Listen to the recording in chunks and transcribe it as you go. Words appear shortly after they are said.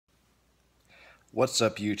What's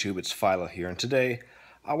up, YouTube? It's Phylo here, and today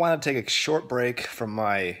I want to take a short break from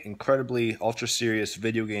my incredibly ultra-serious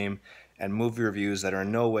video game and movie reviews that are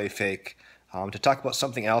in no way fake to talk about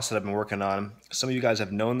something else that I've been working on. Some of you guys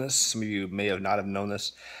have known this, some of you may have not have known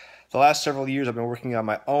this. The last several years I've been working on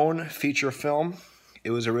my own feature film.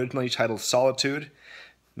 It was originally titled Solitude.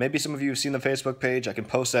 Maybe some of you have seen the Facebook page. I can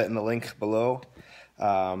post that in the link below.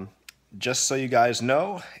 Just so you guys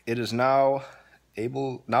know, it is now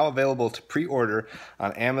available to pre-order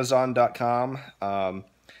on Amazon.com.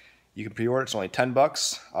 You can pre-order. It's only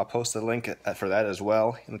 $10. I'll post the link for that as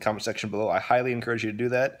well in the comment section below. I highly encourage you to do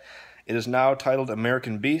that. It is now titled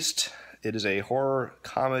American Beast. It is a horror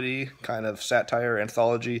comedy kind of satire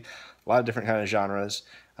anthology, a lot of different kind of genres.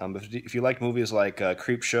 If you like movies like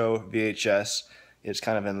Creepshow, VHS, it's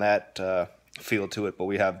kind of in that feel to it. But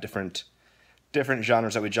we have different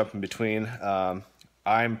genres that we jump in between.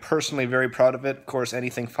 I'm personally very proud of it. Of course,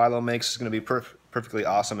 anything Phylo makes is going to be perfectly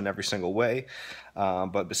awesome in every single way.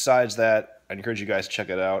 But besides that, I encourage you guys to check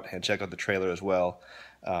it out and check out the trailer as well.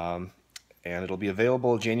 And it'll be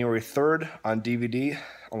available January 3rd on DVD.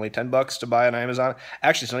 Only $10 to buy on Amazon.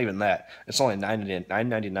 Actually, it's not even that. It's only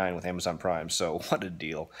 $9.99 with Amazon Prime. So what a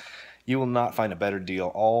deal! You will not find a better deal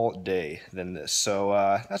all day than this. So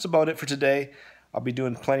that's about it for today. I'll be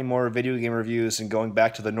doing plenty more video game reviews and going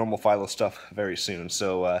back to the normal Phylo stuff very soon.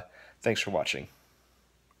 So thanks for watching.